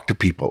to talk to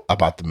people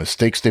about the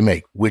mistakes they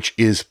make, which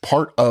is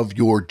part of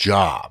your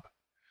job,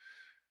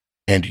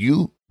 and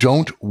you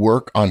don't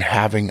work on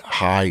having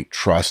high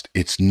trust,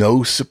 it's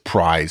no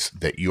surprise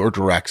that your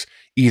directs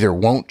either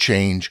won't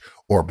change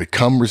or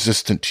become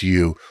resistant to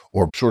you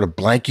or sort of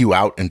blank you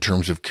out in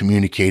terms of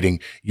communicating.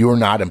 You're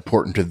not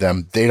important to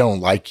them. They don't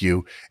like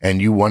you. And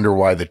you wonder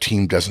why the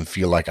team doesn't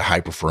feel like a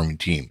high-performing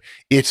team.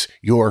 It's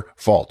your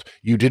fault.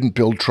 You didn't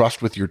build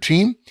trust with your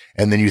team.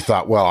 And then you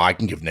thought, well, I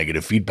can give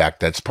negative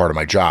feedback. That's part of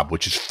my job,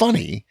 which is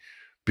funny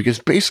because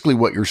basically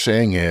what you're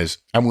saying is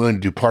I'm willing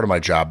to do part of my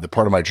job, the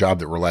part of my job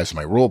that relies on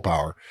my rule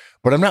power,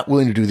 but I'm not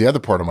willing to do the other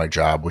part of my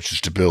job, which is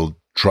to build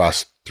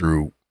trust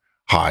through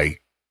high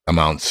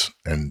amounts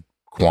and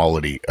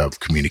quality of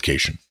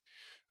communication.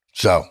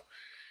 So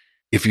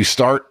if you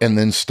start and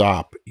then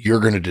stop, you're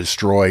going to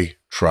destroy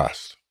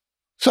trust.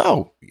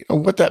 So,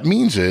 what that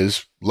means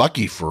is,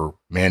 lucky for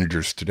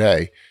managers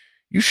today,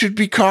 you should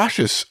be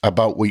cautious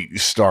about what you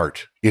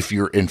start if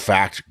you're in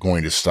fact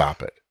going to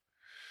stop it.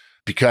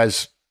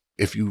 Because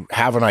if you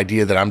have an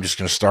idea that I'm just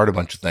going to start a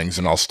bunch of things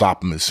and I'll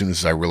stop them as soon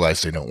as I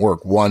realize they don't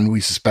work, one, we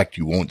suspect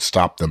you won't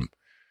stop them.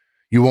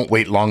 You won't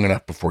wait long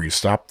enough before you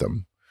stop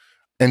them.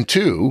 And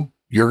two,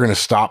 you're going to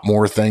stop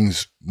more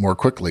things more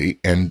quickly,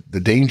 and the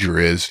danger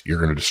is you're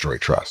going to destroy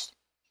trust.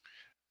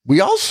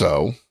 We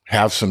also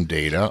have some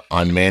data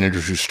on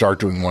managers who start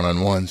doing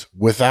one-on-ones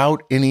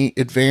without any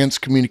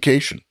advanced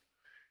communication.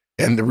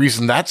 And the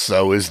reason that's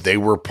so is they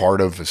were part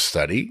of a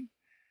study,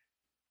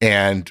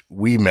 and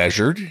we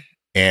measured,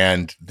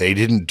 and they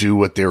didn't do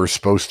what they were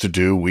supposed to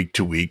do week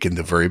to week in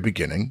the very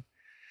beginning.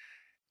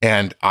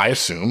 And I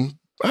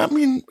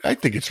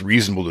think it's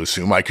reasonable to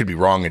assume, I could be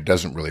wrong, it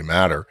doesn't really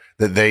matter,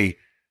 that they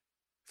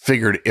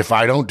figured if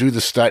I don't do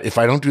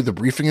the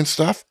briefing and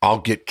stuff, I'll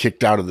get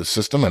kicked out of the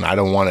system, and I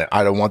don't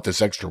want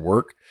this extra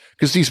work,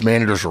 because these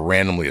managers were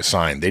randomly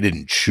assigned. They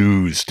didn't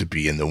choose to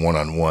be in the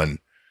one-on-one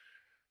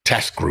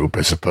test group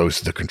as opposed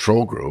to the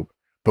control group,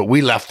 but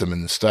we left them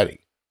in the study.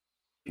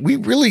 We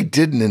really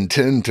didn't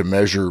intend to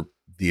measure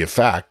the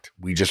effect.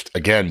 We just,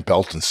 again,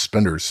 belt and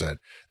suspenders said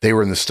they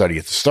were in the study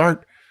at the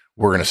start.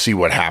 We're going to see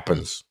what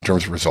happens in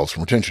terms of results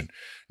from retention.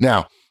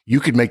 Now, you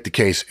could make the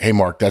case, hey,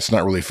 Mark, that's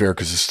not really fair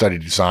because the study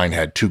design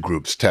had two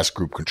groups, test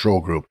group,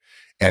 control group.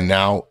 And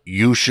now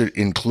you should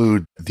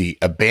include the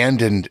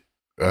abandoned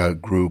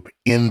group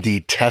in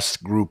the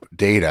test group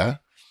data.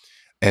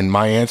 And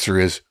my answer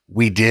is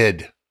we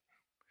did.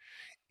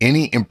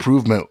 Any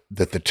improvement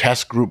that the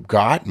test group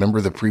got,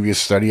 remember the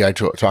previous study I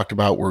talked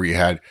about where we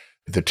had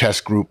the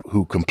test group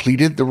who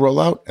completed the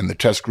rollout and the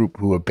test group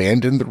who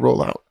abandoned the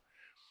rollout?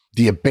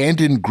 The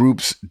abandoned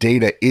group's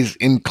data is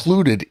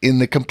included in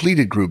the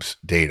completed group's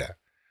data.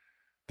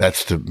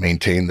 That's to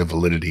maintain the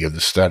validity of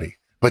the study.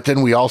 But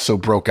then we also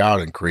broke out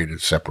and created a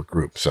separate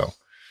group. So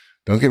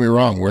don't get me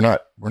wrong, we're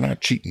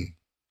not cheating.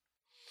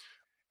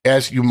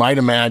 As you might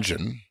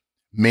imagine,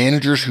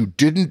 managers who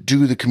didn't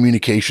do the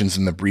communications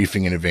and the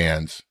briefing in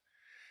advance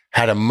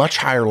had a much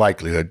higher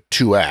likelihood,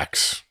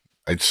 2x,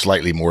 it's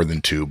slightly more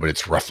than 2, but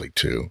it's roughly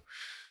 2,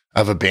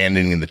 of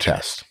abandoning the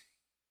test.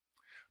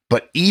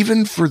 But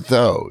even for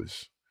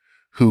those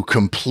who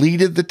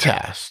completed the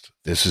test,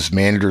 this is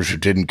managers who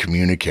didn't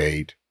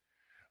communicate,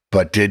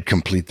 but did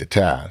complete the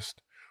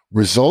test,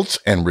 results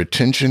and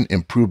retention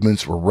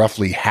improvements were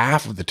roughly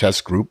half of the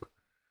test group.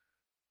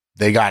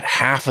 They got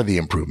half of the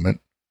improvement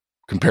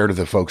compared to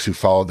the folks who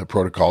followed the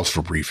protocols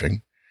for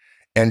briefing.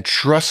 And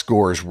trust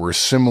scores were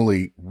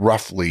similarly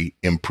roughly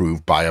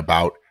improved by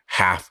about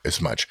half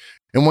as much.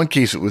 In one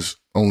case, it was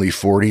only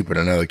 40, but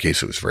in another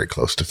case, it was very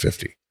close to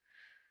 50.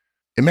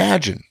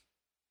 Imagine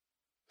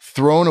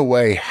throwing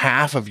away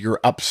half of your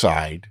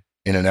upside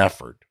in an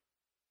effort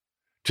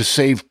to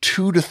save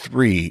 2 to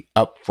 3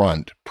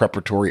 upfront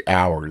preparatory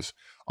hours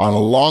on a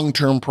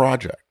long-term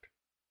project,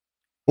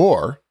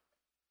 or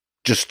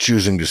just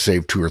choosing to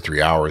save 2 or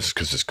 3 hours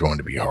because it's going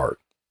to be hard.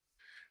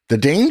 The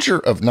danger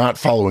of not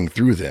following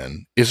through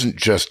then isn't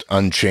just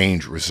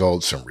unchanged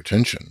results and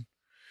retention.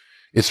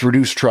 It's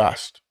reduced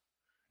trust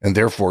and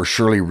therefore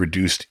surely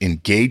reduced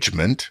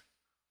engagement,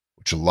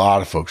 which a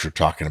lot of folks are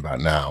talking about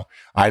now.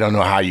 I don't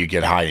know how you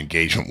get high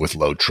engagement with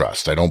low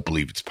trust. I don't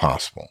believe it's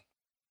possible.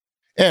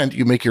 And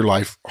you make your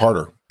life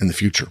harder in the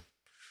future.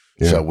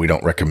 Yeah. So we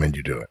don't recommend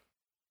you do it.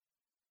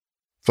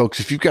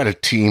 Folks, if you've got a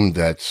team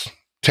that's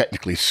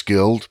technically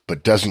skilled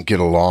but doesn't get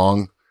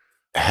along,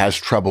 has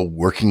trouble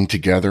working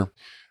together,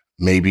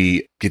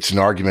 maybe gets in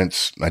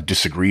arguments,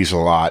 disagrees a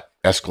lot,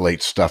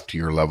 escalates stuff to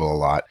your level a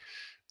lot,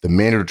 the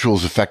Manager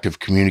Tools Effective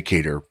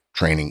Communicator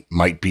training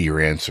might be your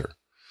answer.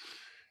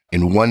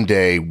 In one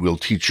day, we'll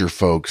teach your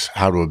folks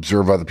how to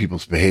observe other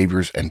people's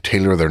behaviors and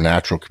tailor their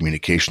natural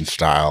communication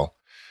style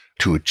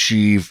to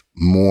achieve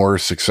more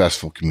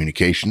successful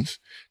communications,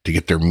 to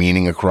get their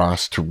meaning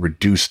across, to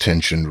reduce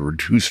tension, to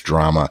reduce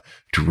drama,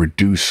 to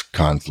reduce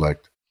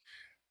conflict.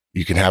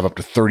 You can have up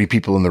to 30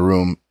 people in the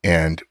room,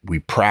 and we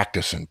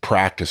practice and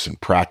practice and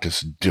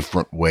practice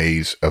different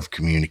ways of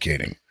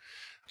communicating.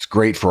 It's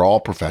great for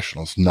all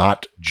professionals,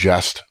 not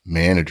just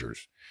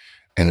managers.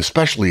 And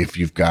especially if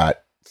you've got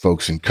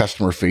folks in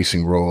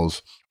customer-facing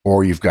roles,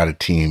 or you've got a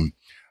team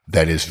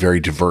that is very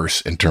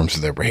diverse in terms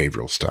of their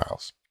behavioral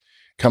styles.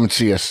 Come and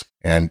see us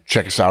and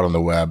check us out on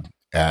the web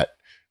at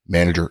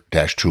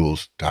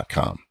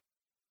manager-tools.com.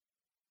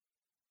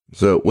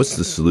 So what's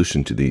the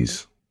solution to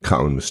these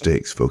common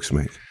mistakes folks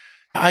make?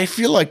 I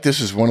feel like this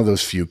is one of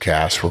those few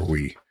casts where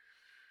we,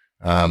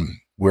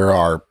 where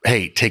our,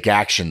 hey, take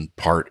action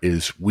part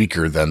is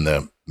weaker than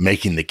the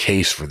making the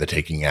case for the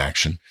taking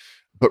action.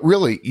 But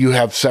really, you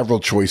have several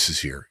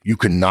choices here. You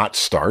can not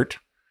start,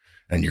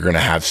 and you're going to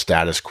have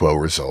status quo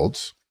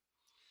results.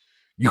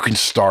 You can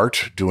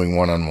start doing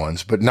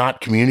one-on-ones, but not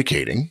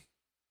communicating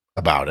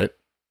about it,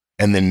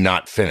 and then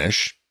not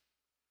finish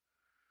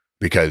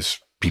because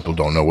people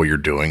don't know what you're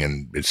doing,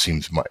 and it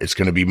seems it's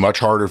going to be much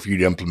harder for you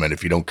to implement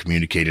if you don't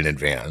communicate in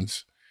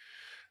advance.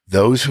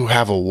 Those who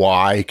have a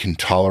why can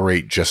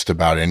tolerate just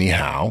about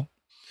anyhow.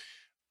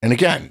 And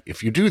again,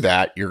 if you do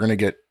that, you're going to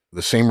get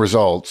the same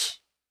results,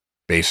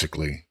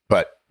 basically,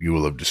 but you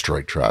will have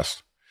destroyed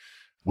trust,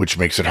 which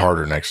makes it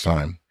harder next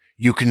time.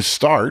 You can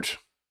start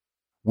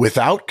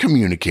without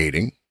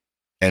communicating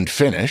and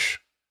finish,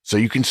 so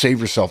you can save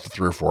yourself the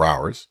 3 or 4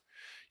 hours.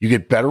 You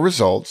get better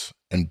results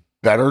and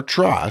better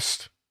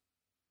trust,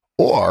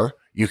 or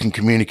you can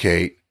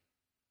communicate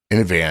in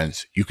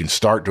advance. You can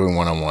start doing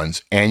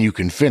one-on-ones and you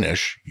can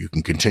finish. You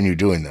can continue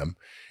doing them.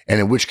 And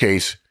in which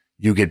case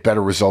you get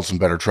better results and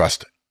better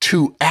trust,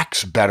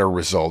 2x better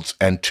results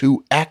and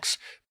 2x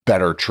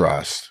better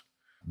trust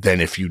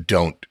than if you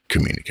don't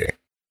communicate.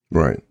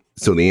 Right.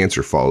 So the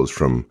answer follows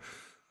from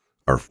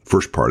our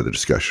first part of the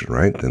discussion,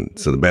 right? And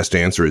so the best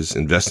answer is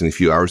investing a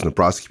few hours in the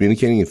process of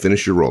communicating and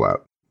finish your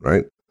rollout,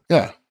 right?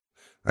 Yeah.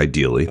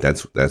 Ideally,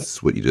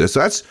 that's what you do. So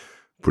that's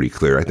pretty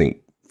clear. I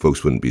think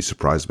folks wouldn't be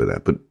surprised by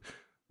that. But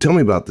tell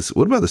me about this.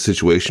 What about the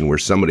situation where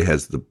somebody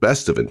has the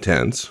best of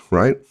intents,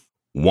 right?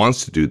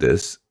 Wants to do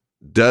this,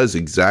 does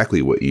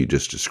exactly what you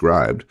just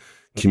described,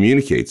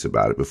 communicates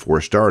about it before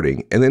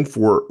starting, and then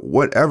for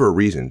whatever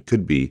reason,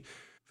 could be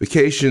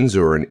vacations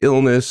or an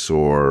illness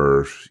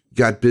or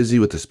got busy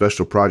with a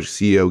special project,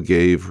 CEO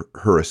gave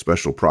her a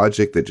special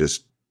project that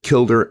just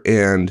killed her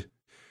and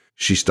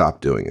she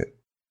stopped doing it.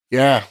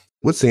 Yeah.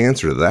 What's the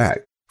answer to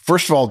that?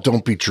 First of all,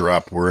 don't beat her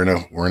up. We're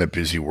in a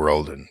busy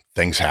world and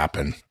things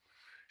happen.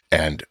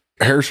 And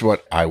here's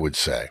what I would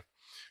say.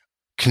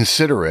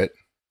 Consider it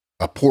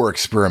a poor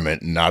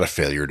experiment, not a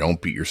failure.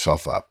 Don't beat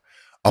yourself up.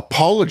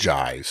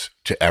 Apologize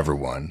to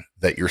everyone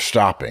that you're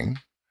stopping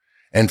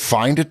and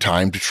find a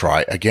time to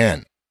try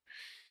again.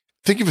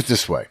 Think of it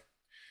this way.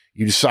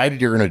 You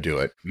decided you're going to do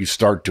it. You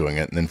start doing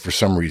it. And then for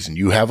some reason,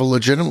 you have a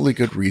legitimately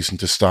good reason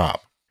to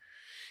stop.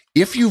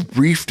 If you've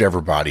briefed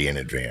everybody in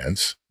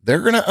advance,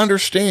 they're going to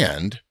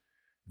understand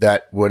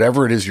that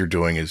whatever it is you're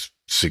doing is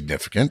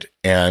significant.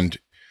 And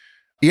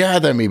yeah,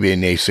 that may be a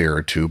naysayer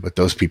or two, but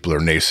those people are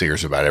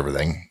naysayers about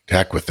everything.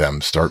 Heck with them.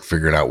 Start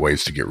figuring out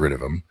ways to get rid of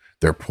them.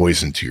 They're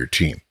poison to your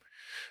team.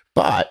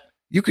 But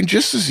you can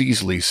just as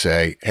easily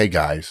say, hey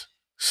guys,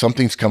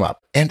 something's come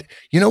up. And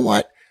you know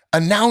what?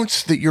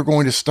 Announce that you're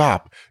going to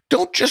stop.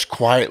 Don't just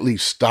quietly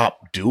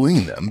stop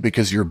doing them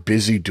because you're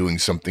busy doing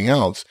something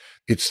else.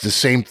 It's the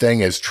same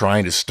thing as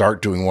trying to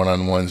start doing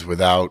one-on-ones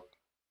without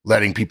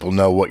letting people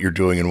know what you're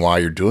doing and why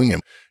you're doing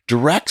them.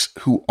 Directs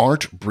who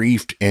aren't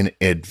briefed in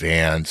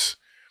advance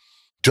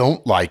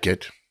don't like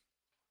it.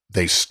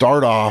 They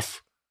start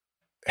off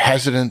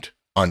hesitant,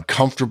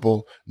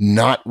 uncomfortable,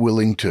 not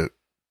willing to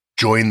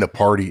join the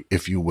party,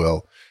 if you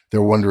will.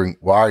 They're wondering,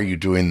 why are you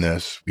doing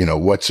this?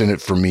 What's in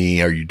it for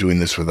me? Are you doing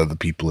this with other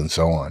people and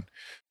so on?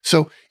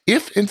 So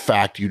if in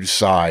fact you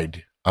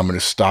decide I'm going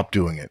to stop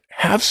doing it,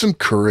 have some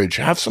courage,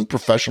 have some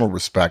professional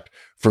respect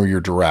for your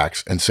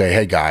directs and say,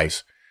 hey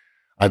guys,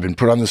 I've been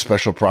put on this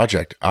special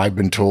project. I've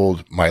been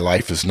told my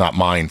life is not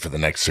mine for the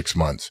next 6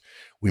 months.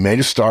 We made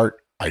a start.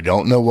 I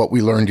don't know what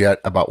we learned yet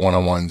about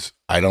one-on-ones.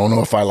 I don't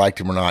know if I liked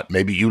him or not.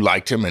 Maybe you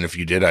liked him. And if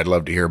you did, I'd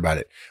love to hear about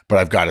it, but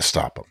I've got to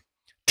stop him.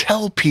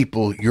 Tell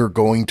people you're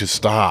going to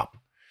stop.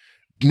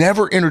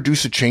 Never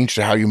introduce a change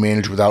to how you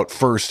manage without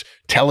first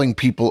telling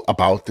people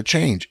about the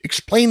change.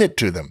 Explain it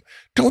to them.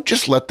 Don't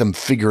just let them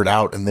figure it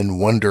out and then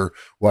wonder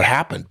what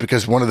happened.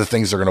 Because one of the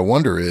things they're going to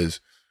wonder is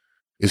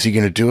he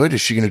going to do it?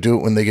 Is she going to do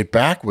it when they get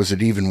back? Was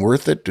it even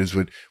worth it?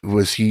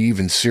 Was he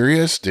even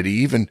serious? Did he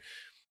even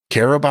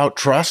care about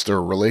trust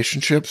or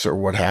relationships or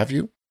what have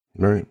you?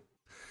 Right.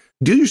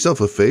 Do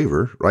yourself a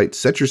favor, right?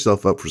 Set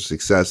yourself up for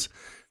success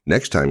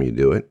next time you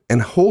do it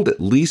and hold at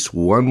least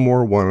one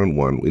more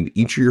one-on-one with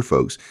each of your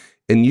folks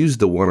and use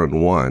the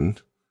one-on-one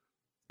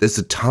as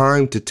a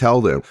time to tell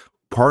them.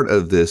 Part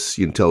of this,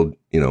 you can tell,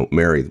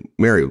 Mary,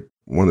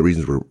 one of the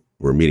reasons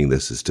we're meeting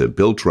this is to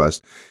build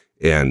trust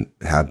and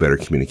have better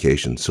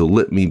communication. So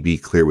let me be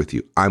clear with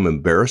you. I'm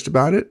embarrassed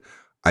about it.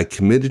 I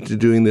committed to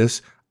doing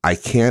this. I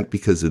can't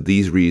because of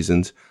these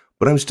reasons,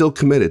 but I'm still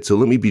committed. So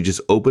let me be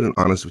just open and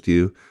honest with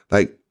you.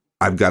 Like,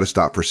 I've got to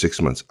stop for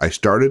 6 months. I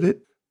started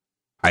it.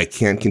 I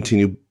can't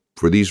continue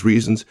for these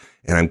reasons,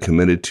 and I'm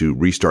committed to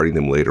restarting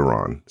them later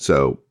on.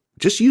 So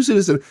just use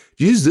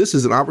this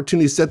as an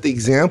opportunity to set the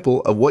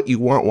example of what you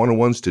want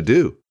one-on-ones to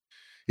do.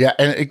 Yeah,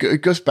 and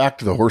it goes back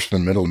to the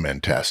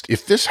horseman-middleman test.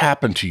 If this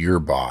happened to your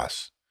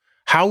boss,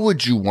 how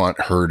would you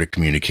want her to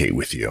communicate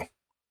with you?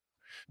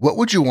 What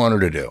would you want her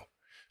to do?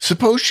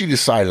 Suppose she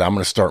decided, I'm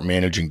going to start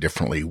managing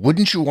differently.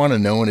 Wouldn't you want to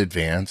know in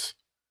advance?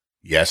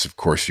 Yes, of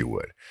course you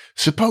would.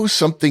 Suppose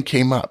something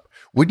came up.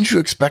 Wouldn't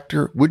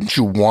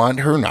you want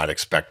her, not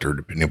expect her,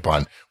 depending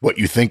upon what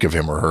you think of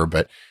him or her,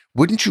 but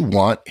wouldn't you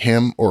want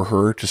him or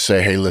her to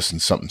say, hey, listen,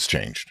 something's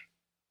changed?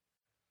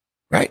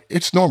 Right?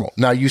 It's normal.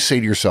 Now you say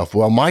to yourself,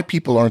 well, my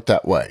people aren't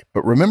that way.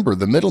 But remember,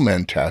 the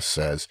middleman test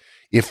says,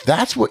 if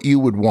that's what you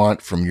would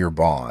want from your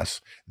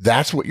boss,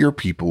 that's what your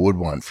people would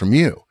want from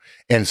you.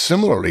 And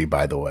similarly,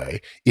 by the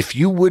way, if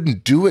you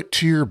wouldn't do it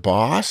to your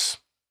boss,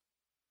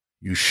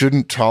 you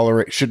shouldn't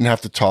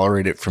have to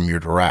tolerate it from your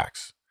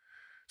directs.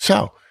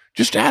 So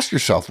just ask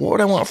yourself, what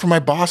would I want from my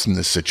boss in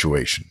this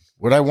situation?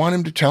 Would I want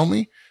him to tell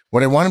me?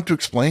 Would I want him to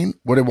explain?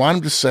 Would I want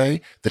him to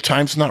say the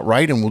time's not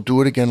right and we'll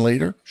do it again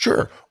later?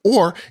 Sure.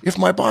 Or if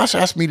my boss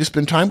asked me to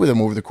spend time with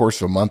him over the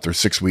course of a month or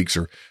 6 weeks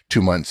or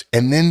 2 months,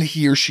 and then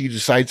he or she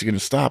decides they're going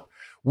to stop,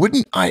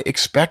 wouldn't I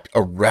expect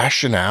a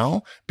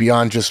rationale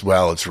beyond just,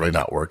 well, it's really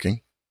not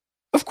working?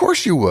 Of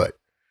course you would.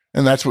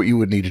 And that's what you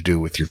would need to do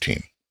with your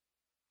team.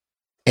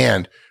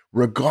 And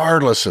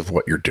regardless of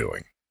what you're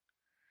doing,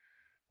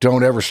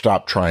 don't ever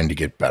stop trying to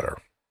get better.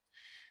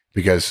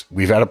 Because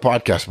we've had a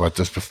podcast about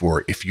this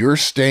before. If you're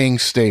staying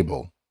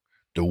stable,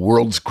 the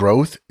world's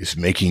growth is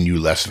making you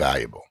less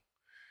valuable.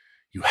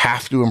 You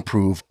have to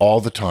improve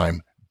all the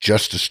time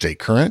just to stay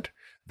current.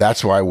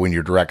 That's why when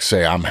your directs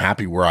say, I'm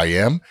happy where I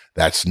am,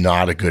 that's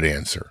not a good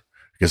answer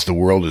because the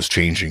world is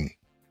changing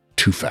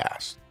too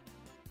fast.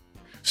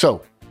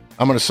 So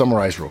I'm going to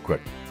summarize real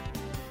quick.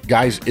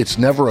 Guys, it's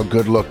never a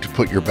good look to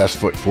put your best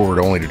foot forward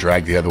only to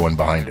drag the other one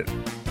behind it.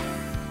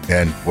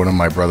 And one of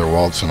my brother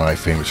Walt's and I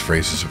favorite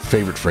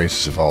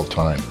phrases of all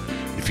time.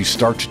 If you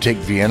start to take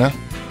Vienna,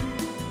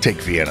 take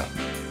Vienna.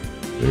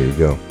 There you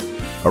go.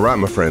 All right,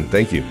 my friend.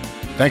 Thank you.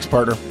 Thanks,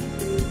 partner.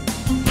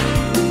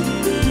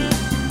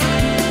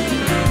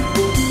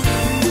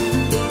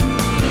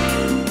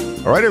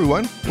 All right,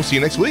 everyone. We'll see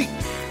you next week.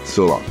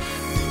 So long.